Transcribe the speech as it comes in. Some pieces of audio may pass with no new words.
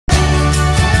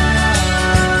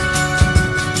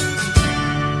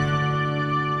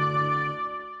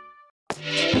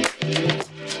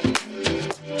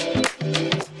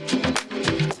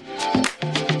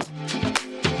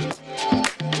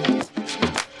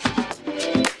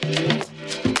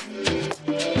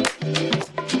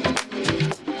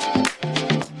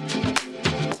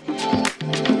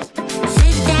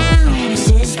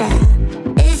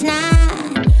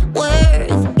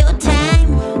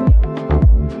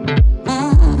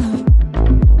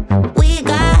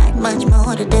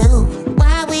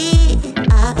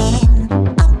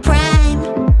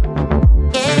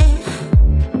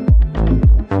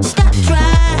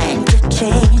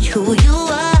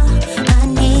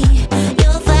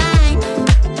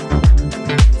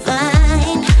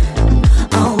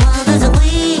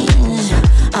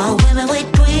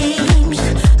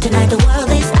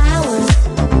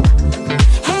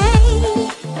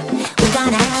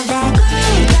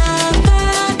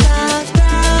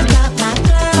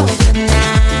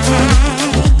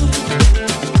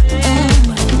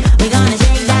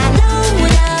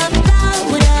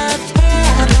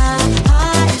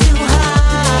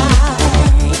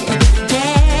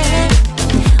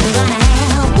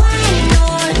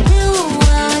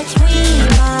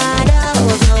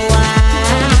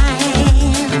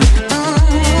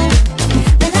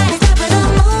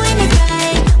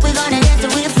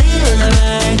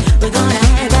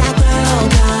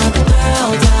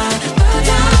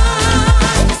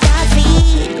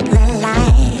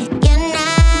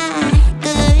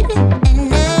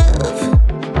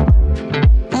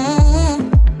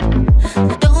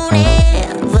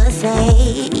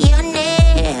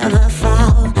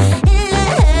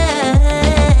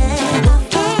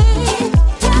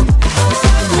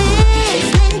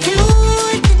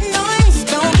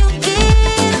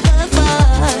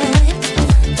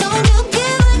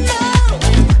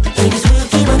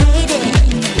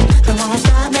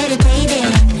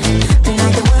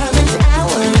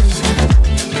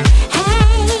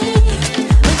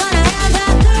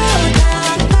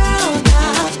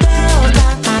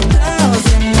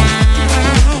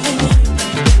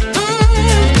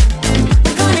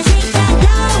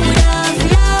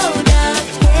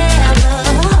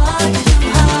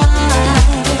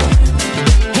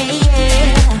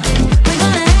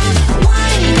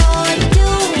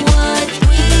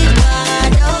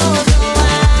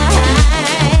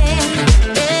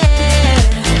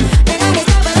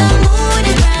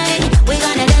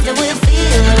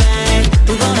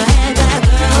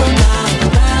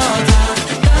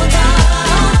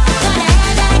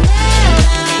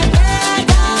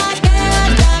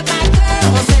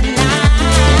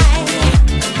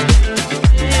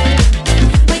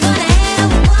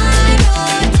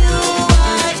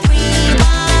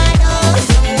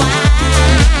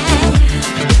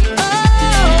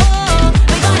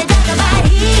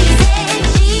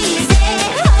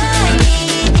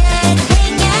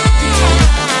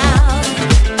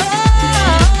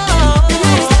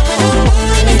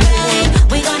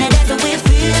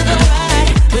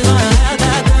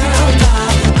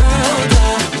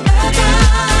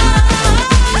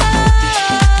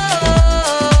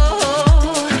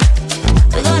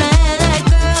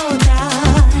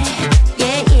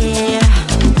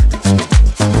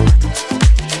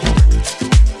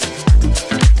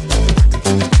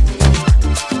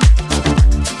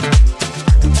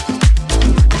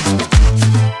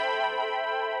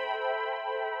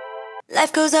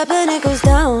goes up and it goes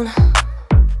down.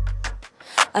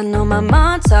 I know my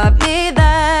mom taught me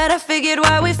that. I figured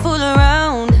why we fool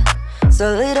around so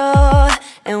little,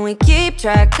 and we keep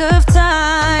track of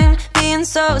time, being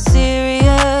so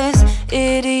serious.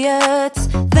 Idiots,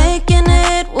 thinking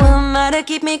it will matter,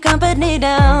 keep me company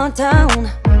downtown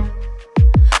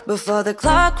before the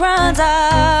clock runs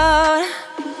out.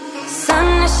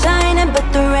 Sun is shining, but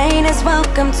the rain is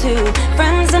welcome too.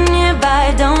 Friends are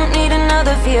nearby, don't need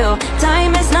another view.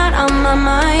 Time is not on my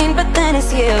mind, but then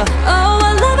it's you. Oh,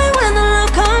 I love it when the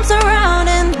love comes around,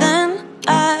 and then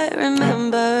I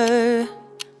remember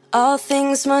all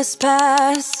things must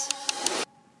pass.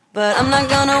 But I'm not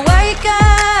gonna wake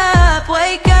up,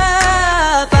 wake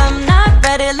up. I'm not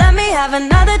ready, let me have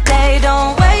another day.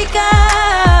 Don't wake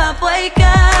up, wake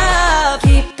up.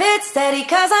 Keep it steady,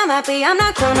 cause I'm happy, I'm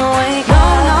not gonna wake up. No,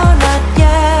 no, not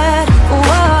yet,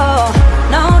 whoa.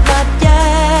 No, not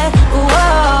yet,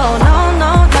 whoa. No,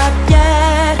 no, not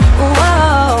yet,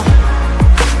 whoa.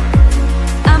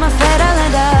 I'm afraid I'll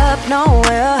end up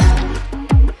nowhere.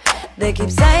 They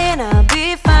keep saying I'll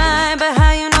be fine, but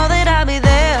how you know that I'll be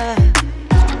there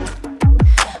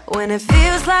when it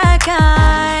feels like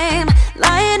I'm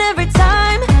lying every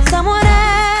time someone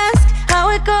asks how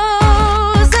it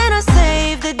goes, and I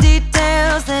save the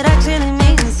details that actually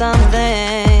mean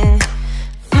something.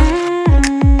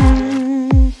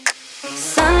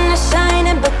 Sun is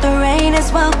shining, but the rain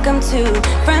is welcome too.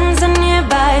 Friends are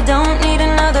nearby, don't need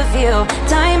another view.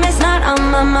 Time is not on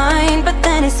my mind, but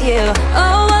then it's you.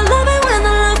 Oh, I love it when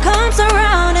the love comes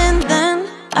around, and then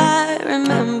I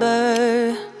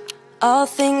remember all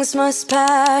things must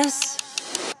pass.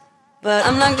 But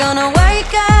I'm not gonna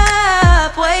wake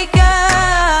up, wake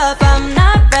up. I'm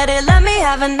not ready, let me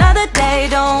have another day.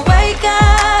 Don't wake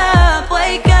up,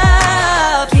 wake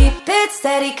up. Keep it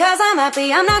steady, cause I'm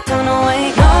happy, I'm not gonna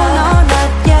wake up. No, no,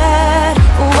 not yet,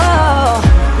 whoa.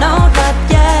 No, not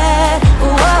yet,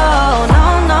 whoa. No,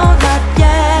 no, not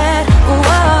yet,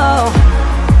 whoa.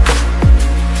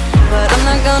 But I'm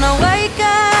not gonna wake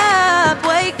up,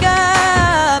 wake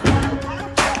up.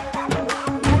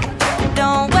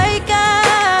 Don't wake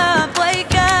up,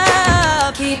 wake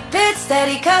up. Keep it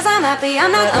steady, cause I'm happy,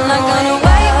 I'm not gonna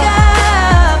wake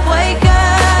up, wake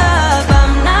up.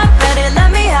 I'm not ready, let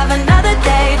me have another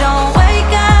day. Don't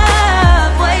wake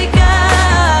up, wake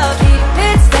up. Keep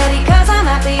it steady, cause I'm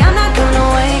happy, I'm not gonna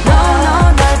wake up. No, no,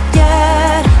 not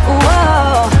yet,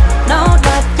 whoa. No,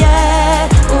 not yet,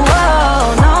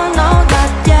 whoa. No, no,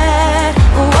 not yet,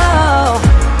 whoa.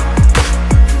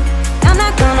 I'm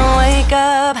not gonna wake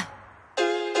up.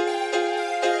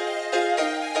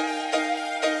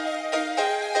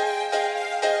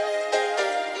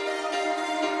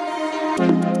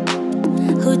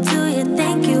 Who do you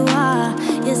think you are?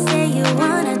 You say you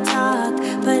wanna talk,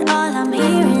 but all I'm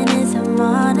hearing is a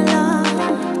monologue.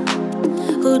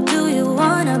 Who do you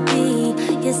wanna be?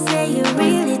 You say you're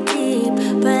really deep,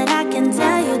 but I can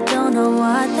tell you don't know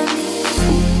what that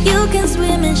means. You can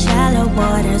swim in shallow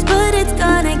waters, but it's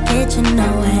gonna get you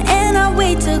nowhere. And I'm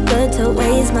way too good to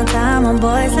waste my time on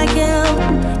boys like you.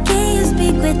 Can you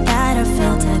speak without a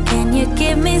filter? Can you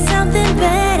give me something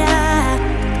better?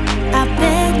 I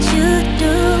bet you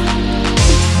do.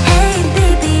 Hey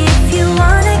baby, if you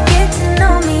wanna get to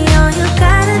know me, all you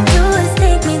gotta do is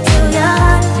take me to your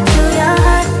heart,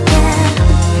 yeah.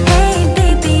 Hey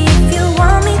baby, if you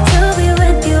want me to be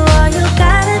with you, all you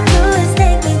gotta do is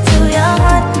take me to your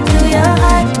heart,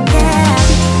 yeah.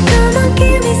 Come on,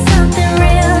 give me something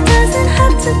real, doesn't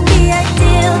have to be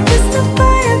ideal, just a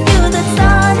part of you that's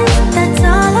honest, that's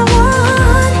all I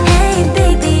want. Hey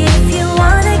baby, if you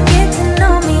wanna get to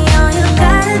know me, all you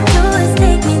gotta do is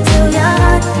take me to your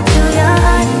heart,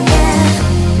 yeah.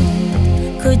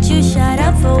 Could you shut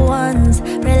up for once,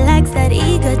 relax that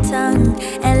eager tongue,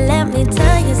 and let me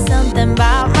tell you something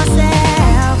about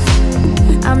myself.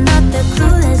 I'm not the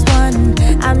clueless one,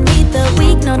 I'm neither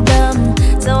weak nor dumb,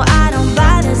 so I don't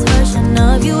buy this version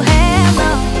of you. Hell no.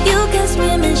 You can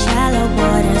swim in shallow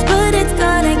waters, but it's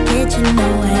gonna get you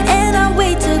nowhere. And I'm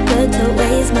way too good to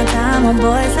waste my time on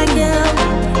boys like you.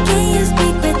 Can you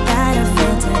speak without a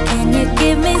filter? Can you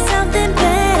give me something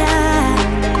better?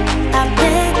 I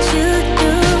bet you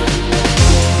do.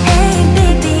 Hey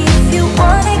baby, if you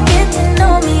wanna get to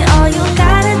know me, all you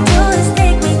gotta do is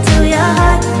take me to your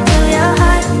heart, yeah.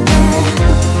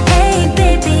 Hey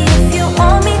baby, if you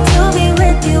want me to be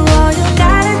with you, all you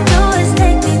gotta do is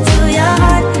take me to your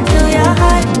heart,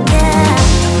 yeah.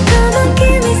 Come on,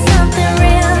 give me something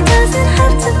real, doesn't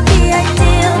have to be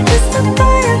ideal, just a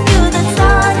part of you that's all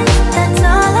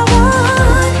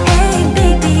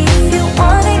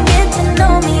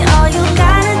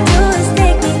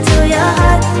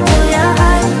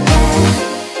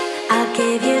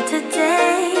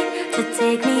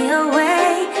take me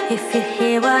away. If you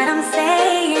hear what I'm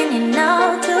saying, you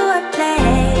know to what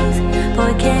place.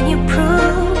 Boy, can you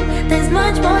prove there's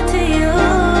much more to you?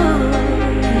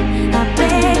 I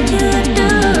beg you do.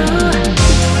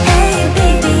 Hey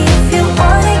baby, if you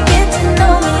wanna get to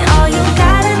know me, all you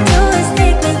gotta do is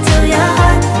take me to your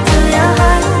heart, yeah.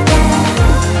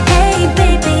 Hey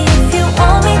baby, if you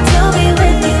want me to be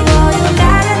with you, all you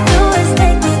gotta do is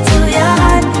take me to your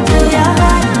heart, yeah.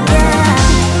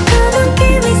 Come on,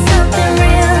 give me something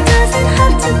real, doesn't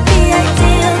have to be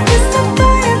ideal. Just a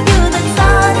part of you that's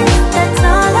honest, that's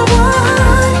all I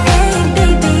want. Hey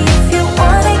baby, if you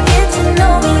wanna get to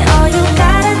know me, all you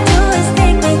gotta do is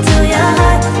take me to your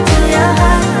heart, yeah.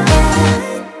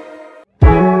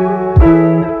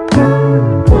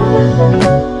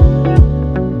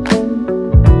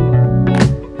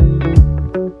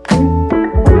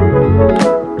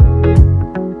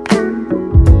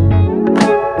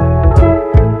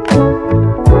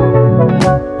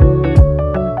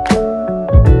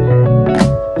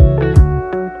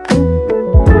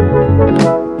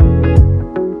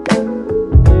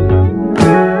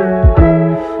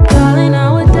 Darling, I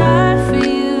would die for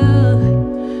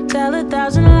you. Tell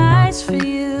 1,000 lies for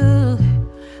you.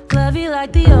 Love you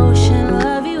like the ocean,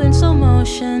 love you in slow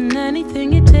motion.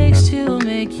 Anything it takes to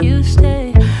make you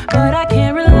stay. But I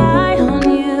can't rely on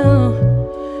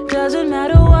you. Doesn't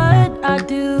matter what I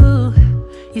do.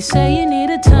 You say you need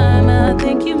a time, I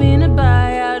think you mean a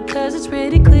buyout. Cause it's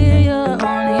pretty clear you're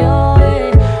on your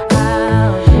way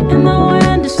out. And though I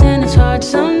understand it's hard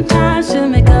sometimes to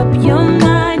make up your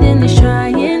mind in these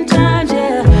trying times,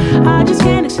 yeah, I just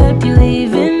can't accept you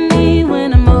leaving me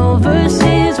when I'm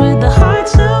overseas with the heart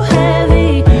so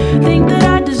heavy. Think that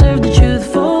I deserve the truth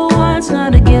for once,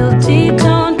 not a guilty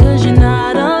tone, cause you're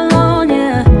not alone,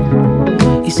 yeah.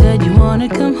 You said you wanna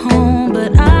come home,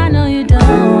 but I know you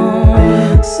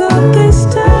don't. So this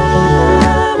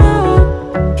time I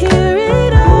won't hear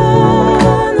it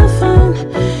on the phone.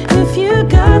 If you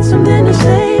got something to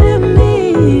say to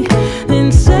me,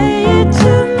 then say it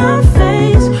to my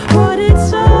face. What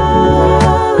it's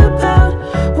all about,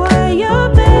 why you're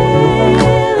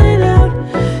bailing out.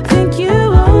 Think you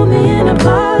owe me an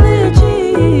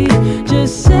apology.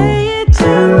 Just say it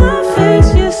to my face.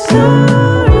 You're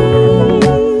sorry.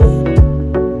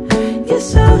 You're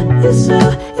so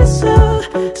sorry. You're so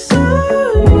sorry.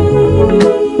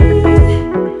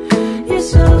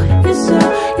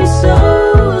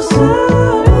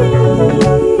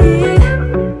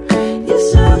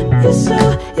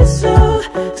 You're so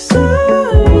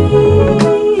sorry.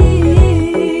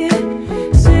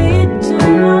 Say it to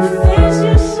my face,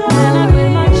 you're sorry. And I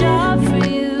quit my job for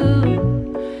you,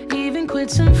 even quit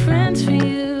some friends for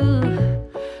you.